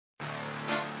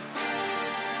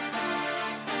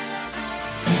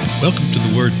Welcome to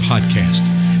the Word Podcast.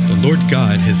 The Lord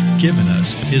God has given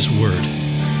us His Word.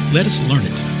 Let us learn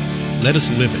it. Let us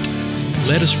live it.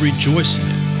 Let us rejoice in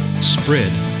it.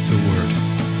 Spread the Word.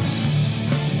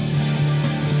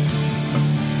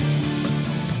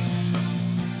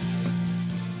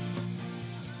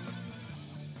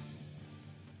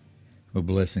 Well,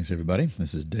 blessings, everybody.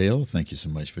 This is Dale. Thank you so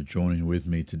much for joining with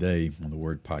me today on the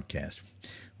Word Podcast.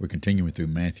 We're continuing through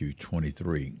Matthew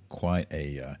 23, quite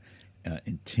a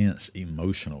intense,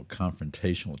 emotional,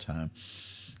 confrontational time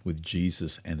with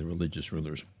Jesus and the religious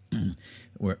rulers.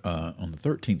 We're on the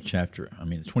 13th chapter,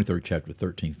 the 23rd chapter,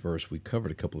 13th verse. We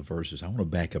covered a couple of verses. I want to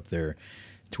back up there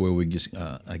to where we can just,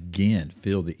 again,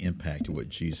 feel the impact of what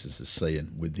Jesus is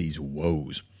saying with these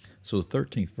woes. So the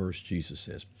 13th verse, Jesus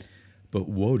says, "But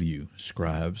woe to you,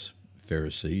 scribes,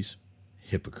 Pharisees,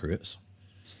 hypocrites,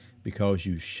 because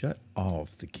you shut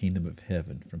off the kingdom of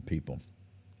heaven from people.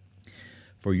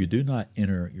 For you do not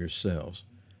enter yourselves,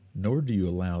 nor do you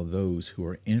allow those who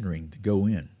are entering to go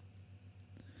in.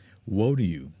 Woe to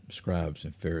you, scribes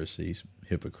and Pharisees,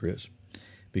 hypocrites,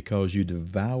 because you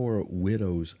devour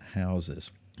widows' houses,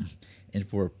 and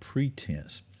for a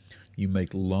pretense you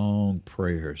make long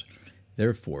prayers.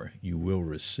 Therefore you will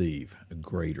receive a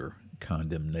greater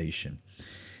condemnation."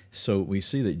 So we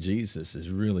see that Jesus is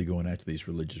really going after these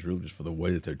religious rulers for the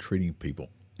way that they're treating people,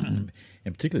 and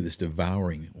particularly this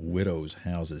devouring widows'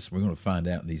 houses. We're going to find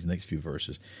out in these next few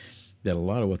verses that a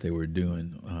lot of what they were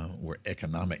doing were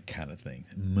economic kind of things,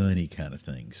 money kind of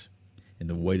things, and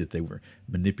the way that they were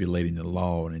manipulating the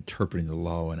law and interpreting the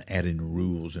law and adding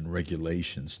rules and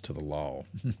regulations to the law.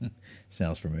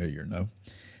 Sounds familiar, no?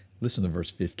 Listen to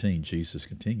verse 15. Jesus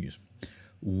continues,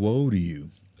 "Woe to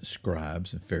you,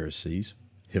 scribes and Pharisees,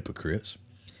 hypocrites,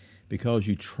 because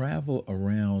you travel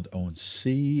around on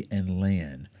sea and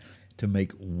land to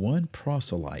make one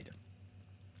proselyte,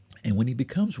 and when he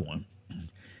becomes one,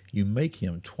 you make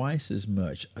him twice as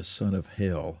much a son of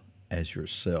hell as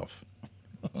yourself."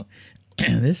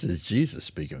 This is Jesus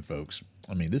speaking, folks.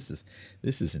 This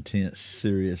is intense,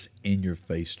 serious,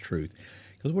 in-your-face truth.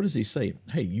 Because what does he say?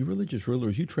 Hey, you religious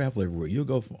rulers, you travel everywhere. You'll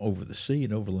go from over the sea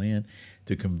and over land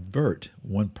to convert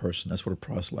one person. That's what a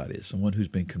proselyte is, someone who's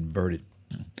been converted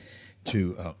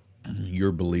to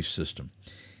your belief system.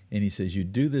 And he says, you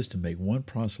do this to make one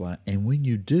proselyte, and when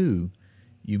you do,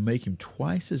 you make him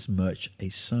twice as much a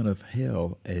son of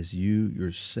hell as you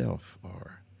yourself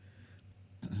are.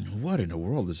 What in the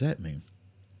world does that mean?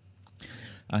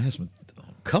 I have a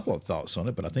couple of thoughts on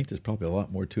it, but I think there's probably a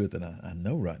lot more to it than I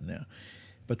know right now.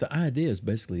 But the idea is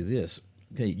basically this.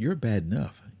 Okay, you're bad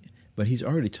enough. But he's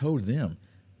already told them,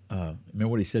 remember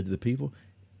what he said to the people?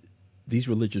 These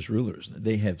religious rulers,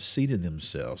 they have seated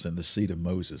themselves in the seat of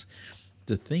Moses.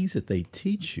 The things that they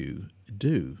teach you,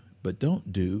 do, but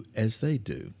don't do as they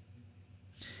do.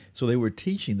 So they were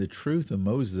teaching the truth of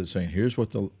Moses and saying, here's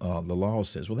what the law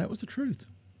says. Well, that was the truth.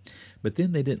 But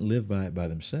then they didn't live by it by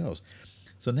themselves.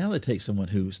 So now they take someone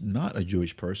who's not a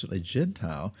Jewish person, a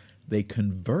Gentile, they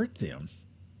convert them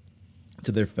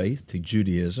to their faith, to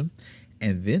Judaism,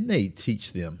 and then they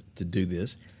teach them to do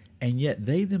this, and yet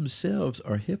they themselves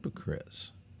are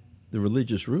hypocrites, the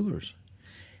religious rulers.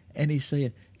 And he's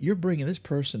saying, you're bringing this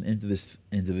person into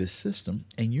this system,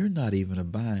 and you're not even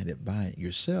abiding by it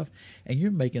yourself, and you're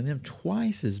making them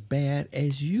twice as bad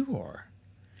as you are,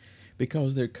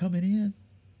 because they're coming in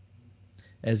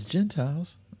as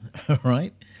Gentiles,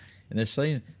 right? And they're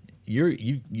saying,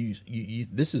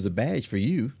 this is a badge for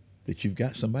you, that you've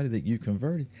got somebody that you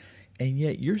converted, and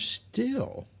yet you're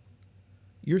still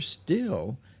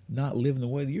not living the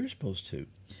way that you're supposed to.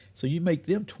 So you make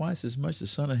them twice as much the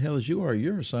son of hell as you are.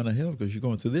 You're a son of hell because you're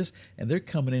going through this, and they're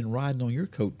coming in riding on your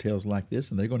coattails like this,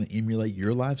 and they're going to emulate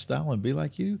your lifestyle and be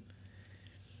like you.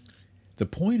 The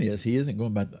point is, he isn't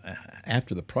going back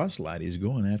after the proselyte. He's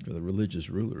going after the religious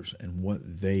rulers and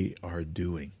what they are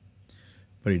doing.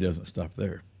 But he doesn't stop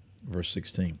there. Verse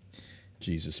 16,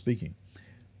 Jesus speaking.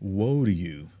 "Woe to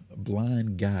you,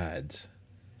 blind guides."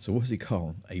 So what does he call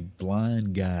them? A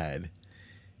blind guide.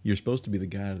 You're supposed to be the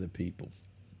guide of the people.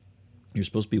 You're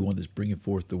supposed to be one that's bringing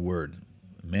forth the word,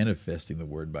 manifesting the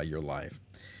word by your life.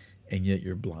 And yet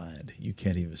you're blind. You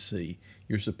can't even see.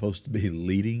 You're supposed to be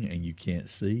leading and you can't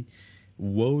see.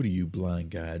 Woe to you, blind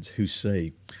guides, who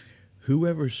say,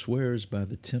 "Whoever swears by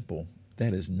the temple,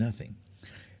 that is nothing.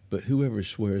 But whoever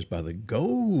swears by the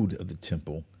gold of the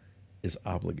temple is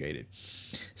obligated."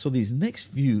 So these next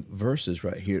few verses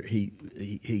right here, he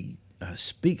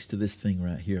speaks to this thing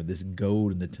right here, this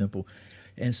gold in the temple.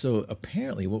 And so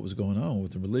apparently what was going on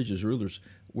with the religious rulers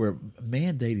were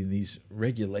mandating these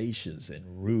regulations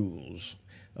and rules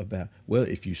about, well,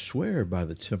 if you swear by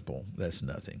the temple, that's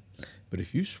nothing. But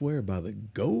if you swear by the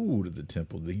gold of the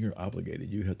temple, then you're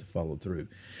obligated. You have to follow through.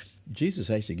 Jesus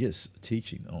actually gets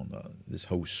teaching on this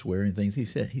whole swearing things. He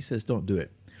says, don't do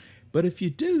it. But if you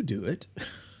do it,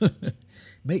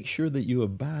 make sure that you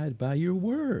abide by your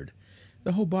word.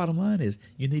 The whole bottom line is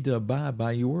you need to abide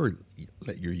by your word.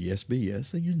 Let your yes be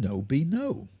yes and your no be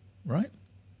no, right?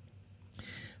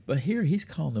 But here he's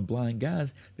calling them blind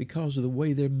guys because of the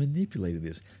way they're manipulating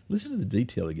this. Listen to the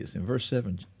detail he gets. In verse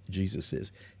 7, Jesus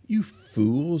says, you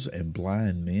fools and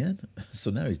blind men.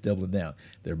 So now he's doubling down.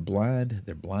 They're blind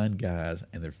guys,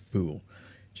 and they're fool.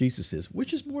 Jesus says,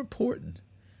 which is more important,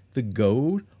 the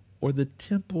gold or the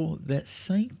temple that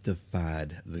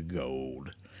sanctified the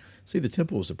gold? See, the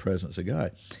temple was the presence of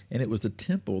God, and it was the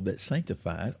temple that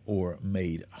sanctified or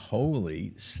made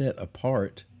holy, set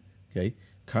apart, okay,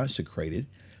 consecrated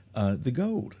the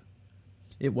gold.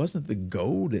 It wasn't the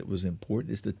gold that was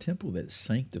important. It's the temple that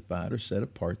sanctified or set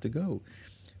apart the gold.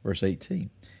 Verse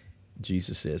 18,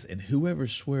 Jesus says, and whoever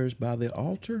swears by the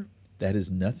altar, that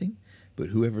is nothing, but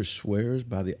whoever swears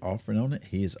by the offering on it,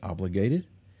 he is obligated.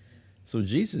 So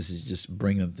Jesus is just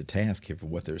bringing them to task here for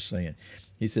what they're saying.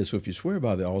 He says, so if you swear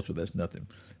by the altar, that's nothing.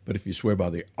 But if you swear by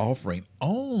the offering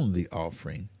on the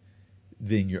offering,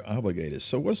 then you're obligated.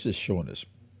 So what's this showing us?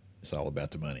 It's all about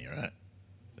the money, right?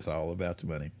 It's all about the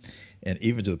money. And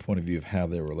even to the point of view of how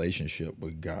their relationship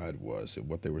with God was and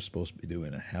what they were supposed to be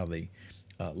doing and how they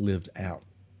lived out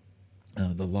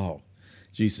the law.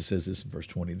 Jesus says this in verse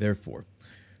 20, therefore,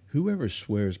 whoever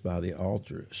swears by the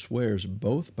altar swears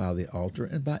both by the altar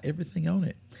and by everything on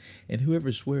it. And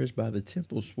whoever swears by the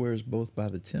temple swears both by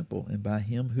the temple and by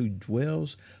him who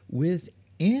dwells within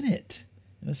it.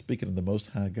 And that's speaking of the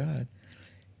Most High God.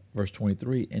 Verse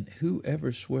 23, and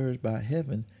whoever swears by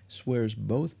heaven swears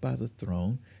both by the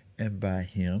throne and by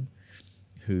him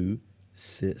who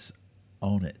sits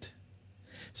on it.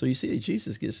 So you see,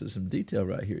 Jesus gets us some detail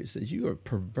right here. He says, you are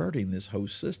perverting this whole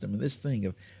system. And this thing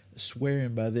of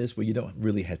swearing by this, well, you don't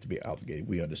really have to be obligated.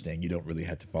 We understand you don't really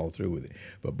have to follow through with it.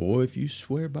 But boy, if you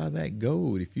swear by that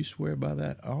gold, if you swear by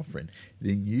that offering,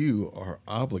 then you are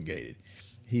obligated.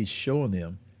 He's showing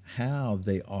them how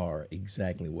they are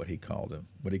exactly what he called them.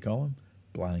 What did he call them?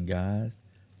 Blind guys,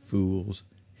 fools,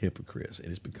 hypocrites. And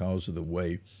it's because of the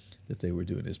way that they were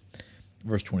doing this.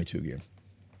 Verse 22 again.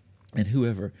 And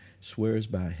whoever swears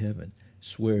by heaven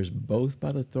swears both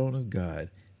by the throne of God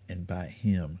and by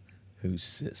him who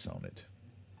sits on it.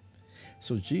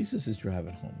 So Jesus is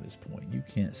driving home this point. You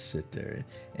can't sit there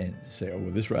and say, oh,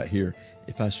 well, this right here,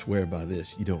 if I swear by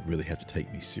this, you don't really have to take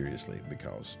me seriously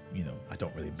because, I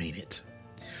don't really mean it.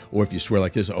 Or if you swear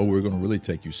like this, oh, we're going to really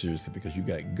take you seriously because you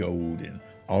got gold and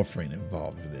offering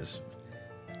involved with this.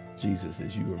 Jesus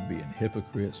says you are being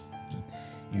hypocrites.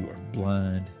 You are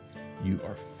blind. You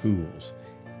are fools.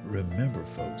 Remember,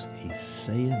 folks, he's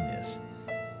saying this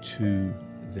to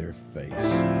their face.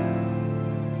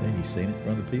 Okay? He's saying it in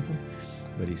front of the people,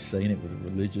 but he's saying it with the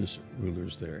religious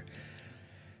rulers there.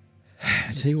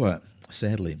 I tell you what,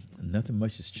 sadly, nothing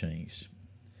much has changed.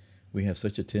 We have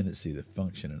such a tendency to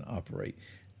function and operate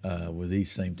with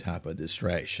these same type of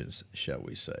distractions, shall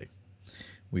we say.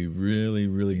 We really,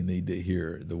 really need to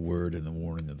hear the word and the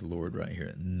warning of the Lord right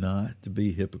here, not to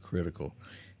be hypocritical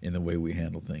in the way we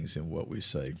handle things and what we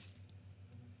say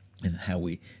and how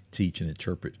we teach and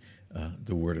interpret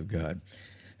the Word of God.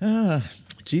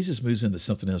 Jesus moves into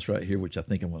something else right here, which I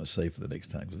think I want to say for the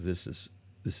next time, because this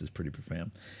is pretty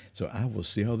profound. So I will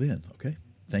see y'all then, okay?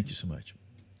 Thank you so much.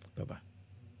 Bye-bye.